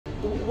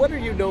What are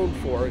you known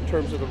for in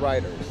terms of the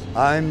riders?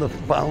 I'm the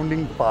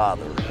founding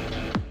father.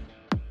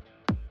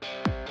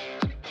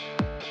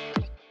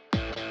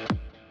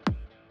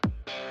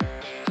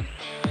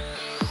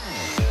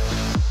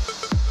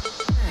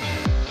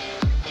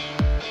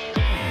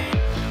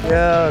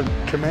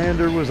 Yeah,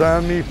 commander was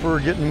on me for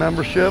getting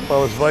membership. I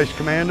was vice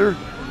commander,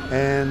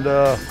 and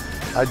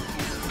I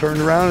turned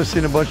around and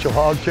seen a bunch of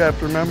hog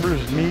chapter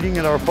members meeting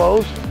at our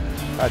post.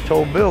 I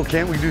told Bill,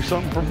 can't we do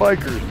something for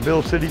bikers?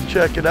 Bill said he'd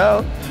check it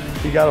out.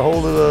 He got a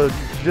hold of the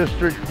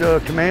district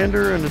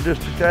commander and the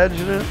district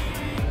adjutant,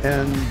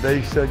 and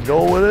they said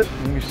go with it,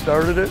 and we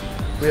started it.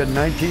 We had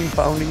 19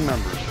 founding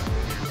members.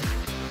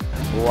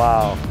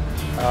 Wow.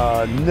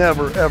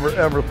 Never, ever,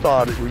 ever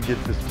thought it would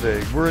get this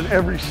big. We're in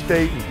every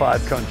state in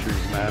 5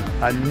 countries, man.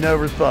 I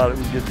never thought it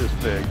would get this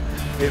big.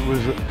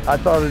 I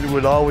thought it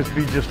would always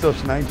be just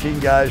us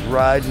 19 guys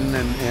riding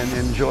and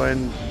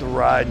enjoying the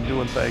ride and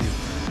doing things.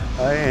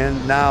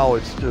 And now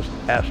it's just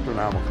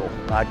astronomical.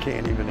 I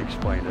can't even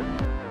explain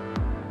it.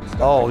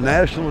 Oh,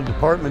 National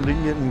Department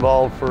didn't get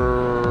involved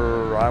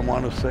for, I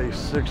want to say,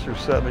 6 or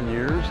 7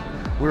 years.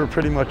 We were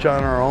pretty much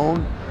on our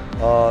own.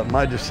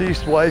 My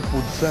deceased wife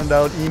would send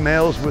out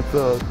emails with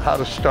how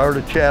to start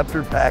a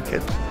chapter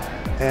packets,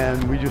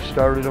 and we just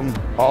started them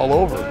all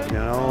over, you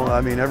know. I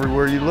mean,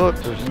 everywhere you look,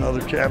 there's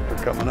another chapter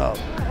coming up.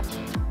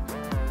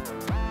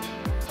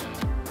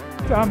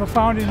 I'm a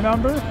founding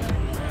member.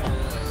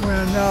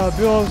 When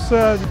Bill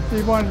said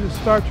he wanted to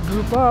start the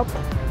group up,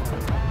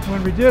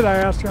 when we did, I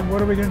asked him,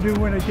 what are we going to do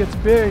when it gets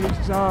big? He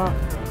says,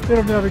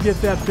 it'll never get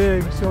that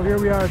big. So here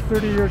we are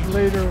 30 years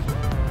later,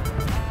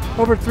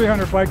 over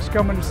 300 bikes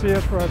coming to see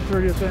us for our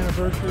 30th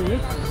anniversary.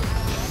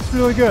 It's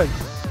really good.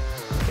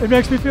 It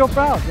makes me feel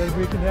proud that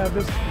we can have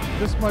this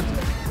much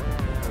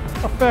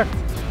effect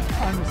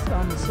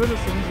on the citizens,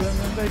 and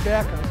then they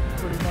back us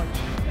pretty much.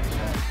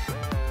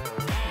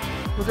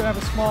 We're going to have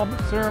a small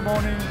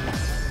ceremony.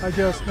 I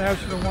guess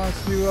National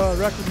wants to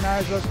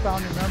recognize us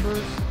founding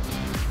members.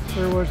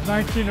 There was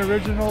 19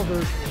 original,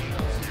 there's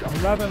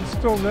 11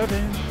 still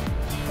living,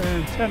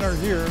 and 10 are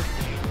here.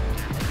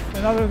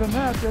 And other than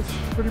that, that's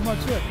pretty much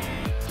it.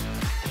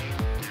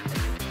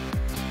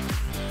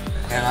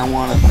 And I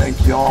want to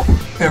thank y'all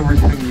for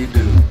everything you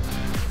do.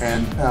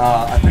 And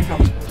I think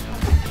I'm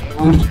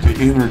supposed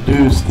to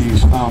introduce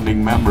these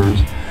founding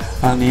members.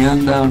 On the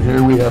end down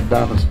here we have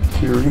Donna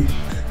Spiteri.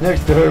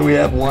 Next to her we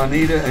have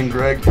Juanita and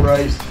Greg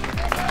Price.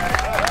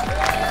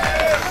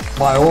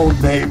 My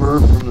old neighbor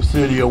from the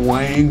city of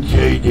Wayne,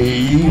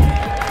 JD.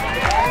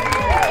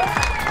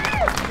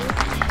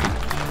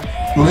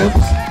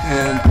 Lips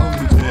and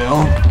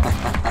ponytail.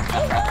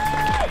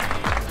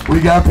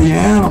 We got the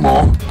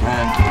animal,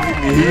 and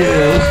he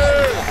is.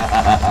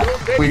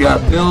 We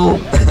got Bill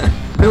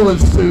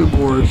and Sue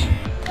Borsch.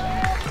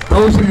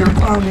 Those are your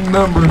founding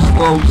members,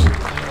 folks.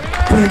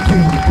 Thank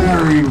you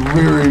very,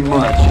 very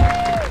much.